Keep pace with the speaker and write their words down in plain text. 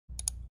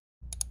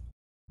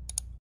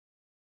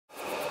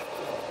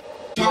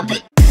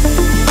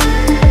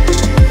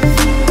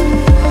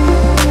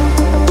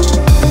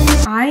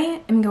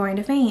I am going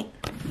to faint.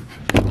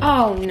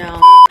 Oh no.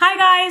 Hi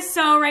guys,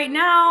 so right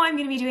now I'm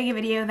gonna be doing a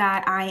video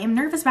that I am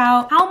nervous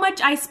about. How much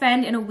I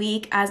spend in a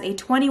week as a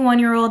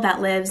 21-year-old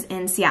that lives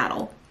in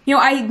Seattle. You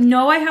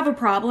know I have a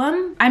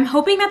problem. I'm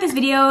hoping that this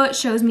video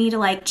shows me to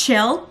like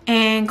chill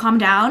and calm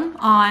down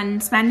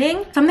on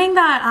spending. Something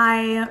that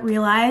I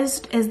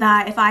realized is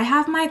that if I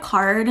have my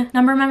card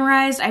number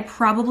memorized, I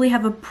probably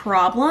have a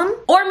problem.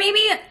 Or maybe,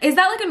 is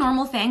that like a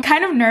normal thing?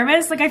 Kind of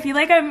nervous, like I feel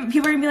like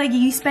people are gonna be like,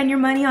 you spend your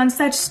money on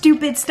such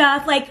stupid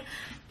stuff. Like,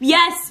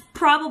 yes,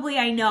 probably,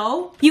 I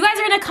know. You guys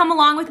are gonna come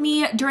along with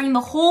me during the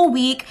whole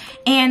week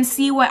and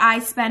see what I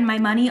spend my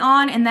money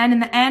on, and then in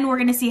the end, we're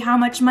gonna see how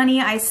much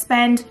money I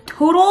spend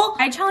total.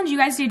 I challenge you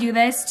guys to do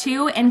this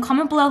too, and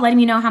comment below letting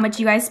me know how much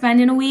you guys spend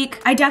in a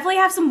week. I definitely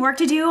have some work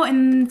to do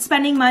in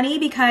spending money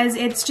because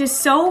it's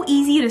just so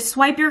easy to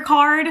swipe your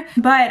card,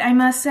 but I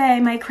must say,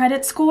 my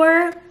credit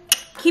score,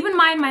 keep in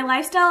mind, my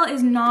lifestyle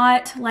is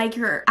not like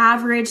your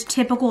average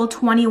typical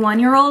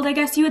 21-year-old, I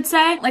guess you would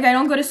say. Like, I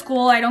don't go to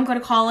school, I don't go to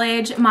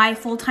college. My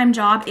full-time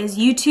job is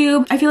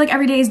YouTube. I feel like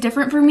every day is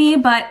different for me,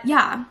 but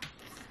yeah,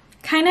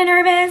 kind of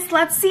nervous.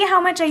 Let's see how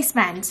much I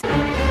spend.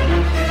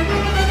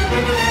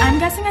 I'm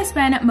guessing I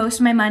spend most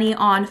of my money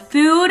on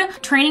food,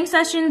 training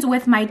sessions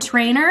with my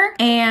trainer,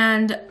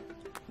 and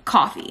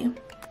coffee.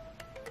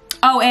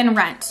 Oh, and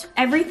rent.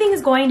 Everything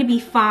is going to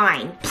be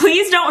fine.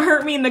 Please don't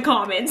hurt me in the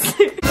comments.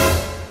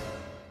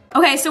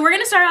 Okay, so we're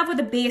gonna start off with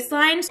the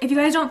baseline. If you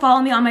guys don't follow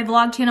me on my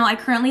vlog channel, I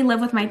currently live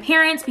with my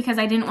parents because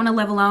I didn't want to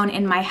live alone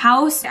in my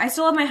house. I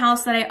still have my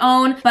house that I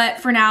own, but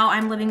for now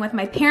I'm living with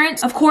my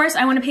parents. Of course,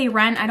 I want to pay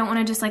rent. I don't want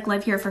to just like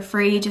live here for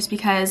free just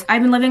because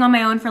I've been living on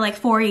my own for like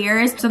 4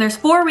 years. So there's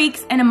 4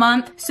 weeks in a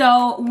month.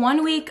 So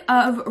 1 week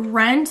of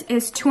rent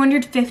is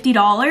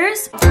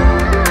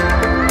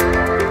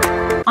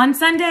 $250. On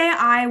Sunday,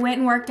 I went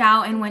and worked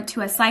out and went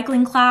to a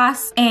cycling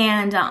class,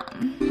 and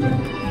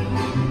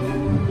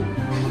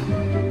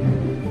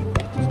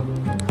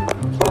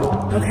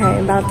okay,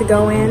 I'm about to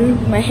go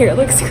in. My hair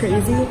looks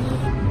crazy.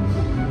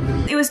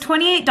 It was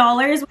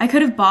 $28. I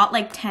could have bought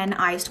like 10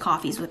 iced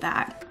coffees with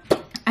that.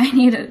 I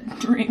need a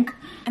drink.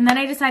 And then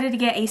I decided to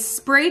get a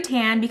spray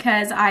tan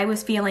because I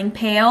was feeling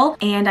pale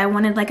and I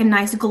wanted like a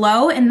nice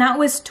glow, and that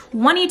was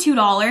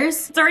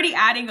 $22. It's already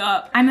adding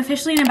up. I'm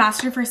officially an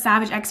ambassador for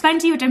Savage X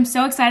Fenty, which I'm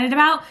so excited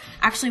about.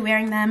 Actually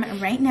wearing them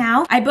right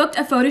now. I booked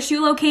a photo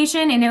shoot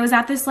location and it was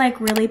at this like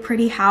really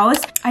pretty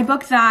house. I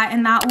booked that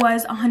and that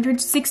was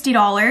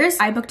 $160.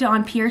 I booked it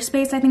on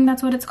Peerspace, I think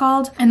that's what it's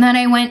called. And then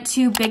I went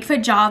to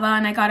Bigfoot Java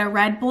and I got a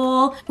Red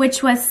Bull,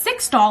 which was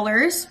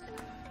 $6.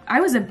 I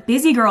was a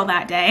busy girl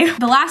that day.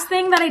 The last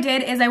thing that I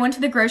did is I went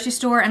to the grocery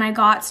store and I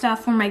got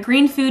stuff for my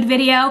green food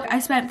video. I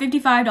spent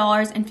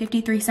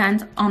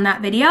 $55.53 on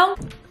that video.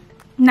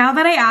 Now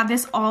that I add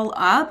this all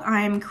up,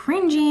 I'm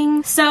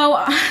cringing.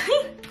 So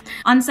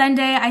on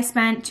Sunday, I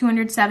spent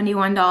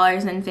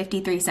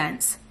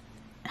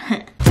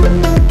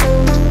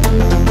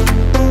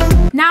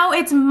 $271.53. Now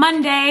it's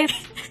Monday.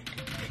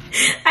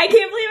 I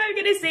can't believe I'm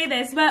gonna say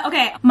this, but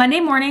okay. Monday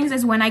mornings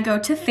is when I go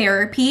to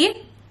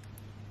therapy.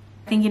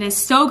 I think it is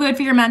so good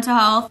for your mental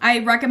health. I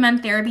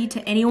recommend therapy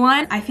to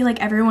anyone. I feel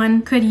like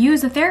everyone could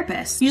use a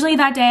therapist. Usually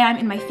that day I'm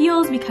in my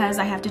feels because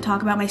I have to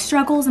talk about my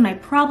struggles and my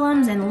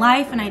problems in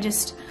life, and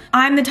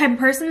I'm the type of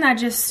person that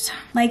just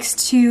likes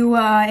to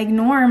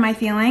ignore my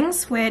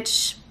feelings,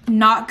 which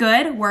not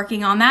good,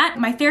 working on that.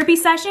 My therapy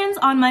sessions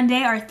on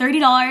Monday are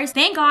 $30.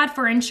 Thank God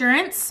for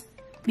insurance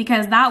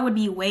because that would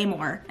be way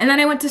more. And then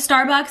I went to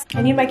Starbucks.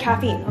 I need my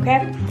caffeine,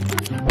 okay?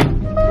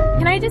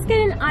 Can I just get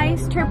an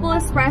iced triple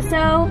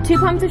espresso, 2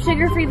 pumps of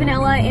sugar-free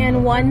vanilla,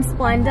 and 1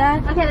 Splenda?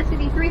 Okay, that's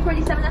gonna be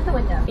 $3.47 at the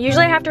window.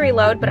 Usually I have to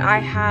reload, but I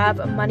have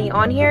money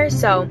on here,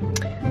 so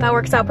that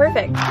works out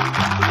perfect.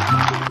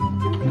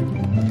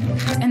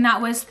 And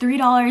that was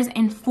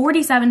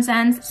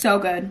 $3.47, so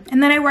good.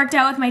 And then I worked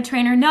out with my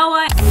trainer,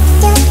 Noah.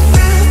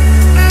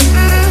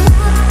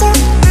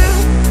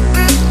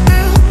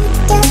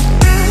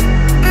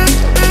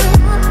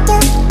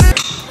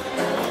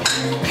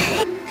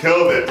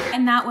 Killed it.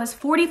 And that was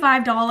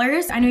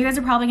 $45. I know you guys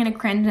are probably gonna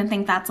cringe and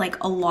think that's like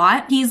a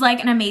lot. He's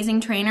like an amazing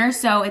trainer,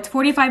 so it's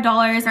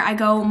 $45. I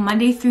go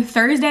Monday through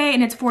Thursday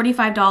and it's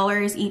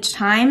 $45 each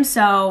time,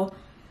 so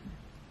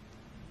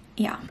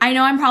yeah. I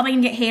know I'm probably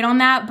gonna get hate on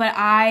that, but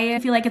I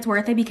feel like it's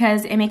worth it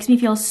because it makes me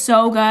feel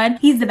so good.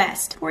 He's the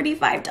best.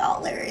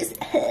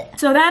 $45.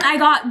 So then I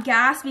got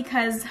gas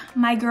because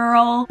my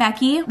girl,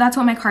 Becky, that's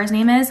what my car's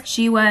name is,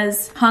 she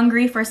was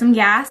hungry for some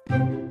gas.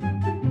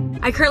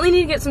 I currently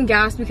need to get some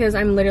gas because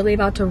I'm literally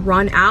about to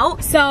run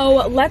out.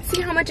 So let's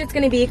see how much it's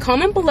gonna be.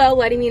 Comment below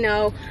letting me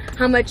know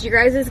how much your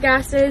guys'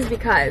 gas is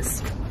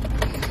because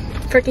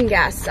freaking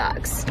gas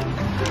sucks.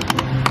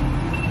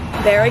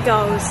 There it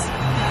goes.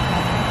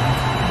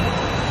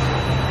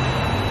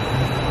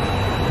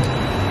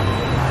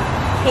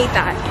 Hate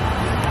that.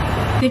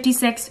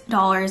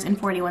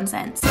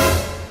 $56.41.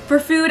 For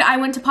food, I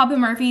went to Papa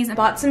Murphy's and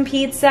bought some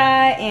pizza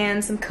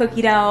and some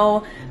cookie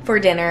dough for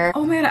dinner.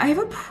 Oh my God, I have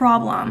a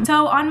problem.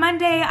 So on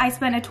Monday, I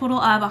spent a total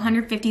of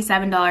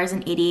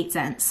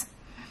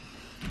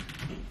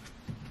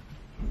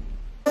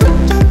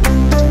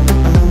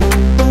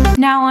 $157.88.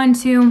 Now on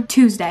to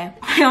Tuesday.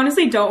 I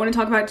honestly don't want to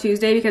talk about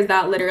Tuesday because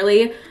that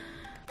literally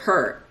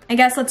hurt. I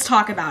guess let's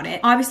talk about it.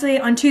 Obviously,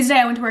 on Tuesday,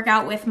 I went to work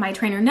out with my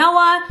trainer,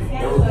 Noah.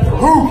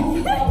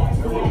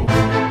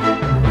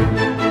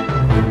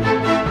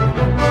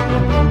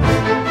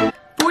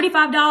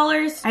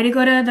 $45. I had to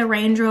go to the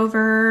Range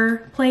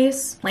Rover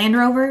place. Land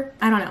Rover?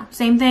 I don't know.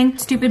 Same thing.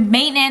 Stupid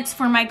maintenance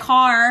for my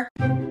car.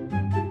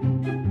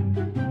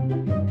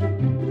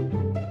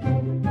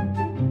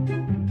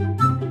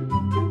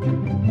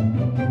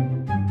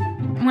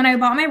 When I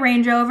bought my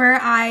Range Rover,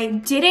 I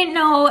didn't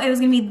know it was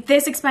gonna be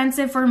this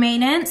expensive for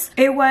maintenance.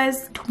 It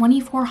was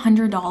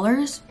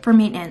 $2,400 for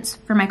maintenance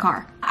for my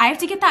car. I have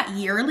to get that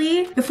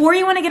yearly. Before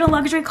you wanna get a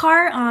luxury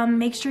car,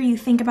 make sure you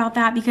think about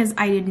that because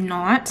I did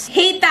not.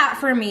 Hate that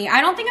for me.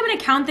 I don't think I'm gonna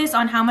count this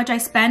on how much I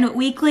spend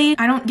weekly.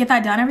 I don't get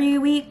that done every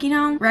week, you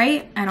know,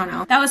 right? I don't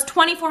know. That was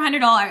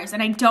 $2,400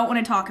 and I don't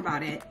wanna talk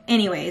about it.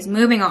 Anyways,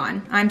 moving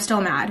on. I'm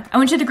still mad. I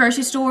went to the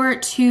grocery store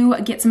to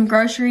get some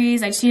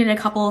groceries. I just needed a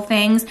couple of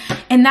things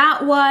and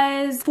that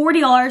was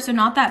 $40, so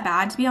not that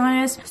bad to be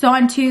honest. So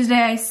on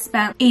Tuesday, I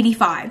spent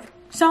 $85.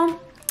 So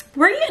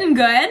we're getting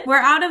good. We're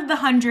out of the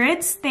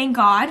hundreds, thank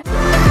God.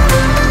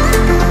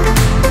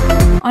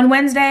 On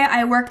Wednesday,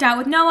 I worked out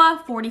with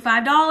Noah,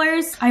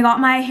 $45. I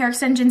got my hair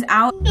extensions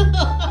out.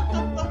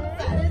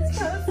 That is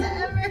so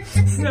sad.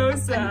 So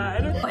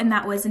sad. And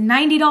that was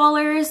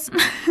 $90.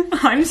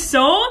 I'm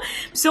so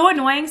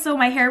annoying. So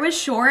my hair was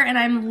short and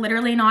I'm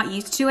literally not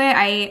used to it.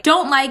 I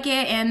don't like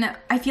it and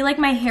I feel like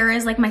my hair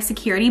is like my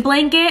security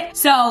blanket.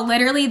 So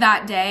literally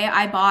that day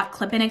I bought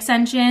clip-in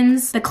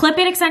extensions. The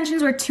clip-in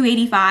extensions were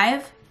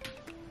 $285.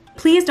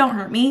 Please don't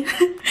hurt me.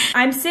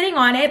 I'm sitting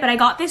on it, but I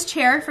got this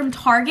chair from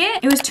Target.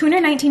 It was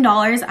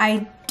 $219.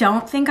 I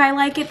don't think I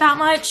like it that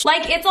much.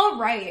 Like, it's all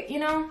right, you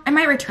know? I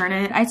might return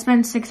it. I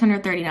spent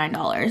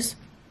 $639.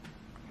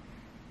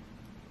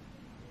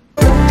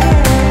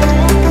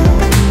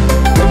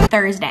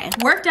 Thursday.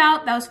 Worked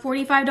out, that was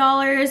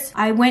 $45.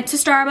 I went to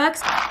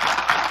Starbucks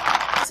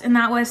and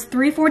that was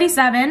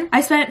 $347.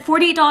 I spent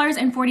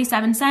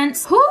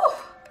 $48.47. Whew,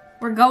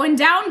 we're going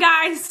down,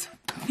 guys.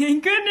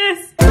 Thank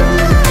goodness.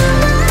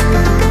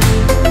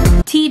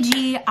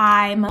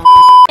 TGIM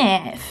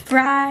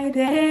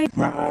Friday.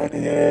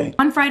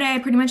 On Friday, I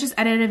pretty much just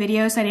edited a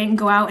video so I didn't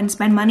go out and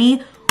spend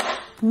money.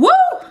 Woo!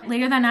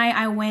 Later that night,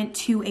 I went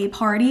to a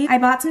party. I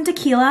bought some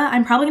tequila.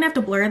 I'm probably gonna have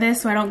to blur this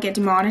so I don't get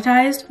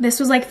demonetized. This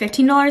was like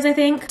 $15, I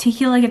think.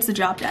 Tequila gets the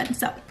job done,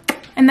 so.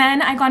 And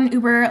then I got an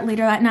Uber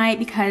later that night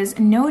because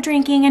no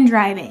drinking and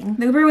driving.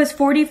 The Uber was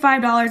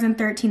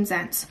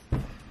 $45.13.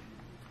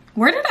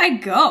 Where did I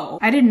go?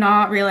 I did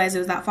not realize it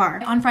was that far.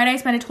 On Friday, I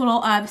spent a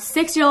total of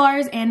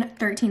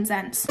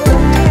 $60.13.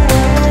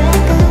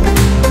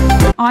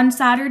 On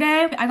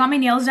Saturday, I got my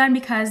nails done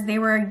because they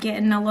were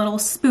getting a little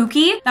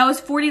spooky. That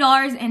was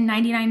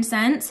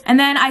 $40.99. And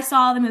then I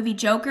saw the movie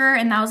Joker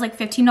and that was like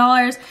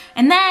 $15.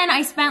 And then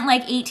I spent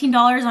like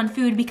 $18 on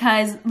food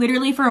because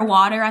literally for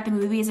water at the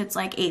movies, it's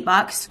like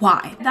 $8.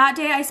 Why? That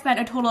day I spent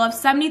a total of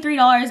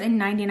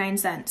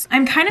 $73.99.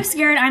 I'm kind of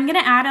scared. I'm gonna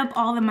add up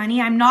all the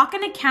money. I'm not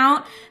gonna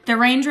count the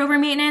Range Rover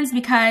maintenance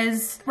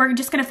because we're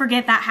just gonna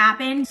forget that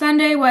happened.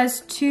 Sunday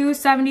was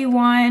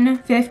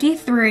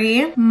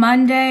 $271.53.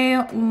 Monday,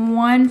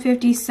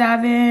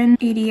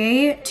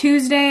 $157.88.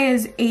 Tuesday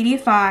is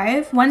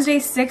 $85. Wednesday,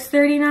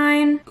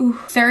 $639. Ooh.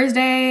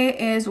 Thursday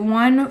is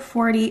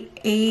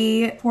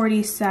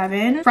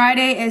 $148.47.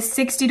 Friday is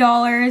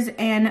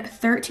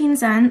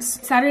 $60.13.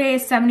 Saturday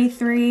is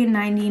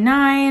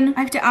 $73.99. I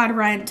have to add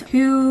rent.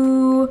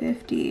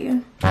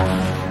 $250.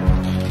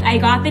 I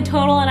got the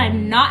total and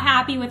I'm not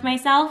happy with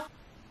myself.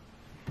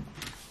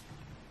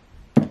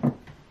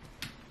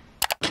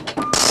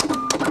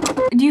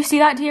 Do you see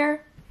that,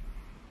 dear?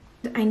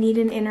 I need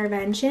an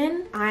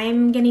intervention.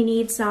 I'm gonna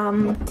need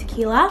some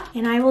tequila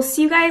and I will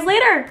see you guys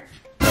later.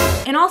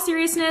 In all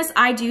seriousness,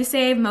 I do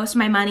save most of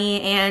my money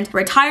and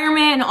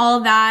retirement and all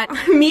of that.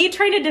 Me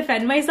trying to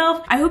defend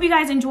myself. I hope you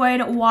guys enjoyed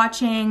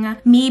watching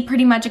me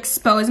pretty much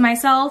expose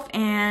myself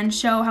and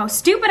show how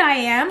stupid I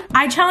am.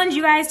 I challenge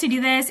you guys to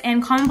do this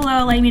and comment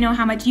below letting me know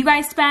how much you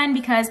guys spend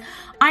because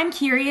I'm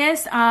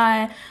curious.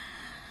 I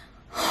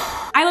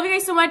love you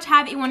guys so much.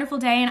 Have a wonderful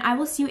day and I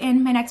will see you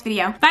in my next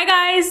video. Bye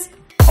guys.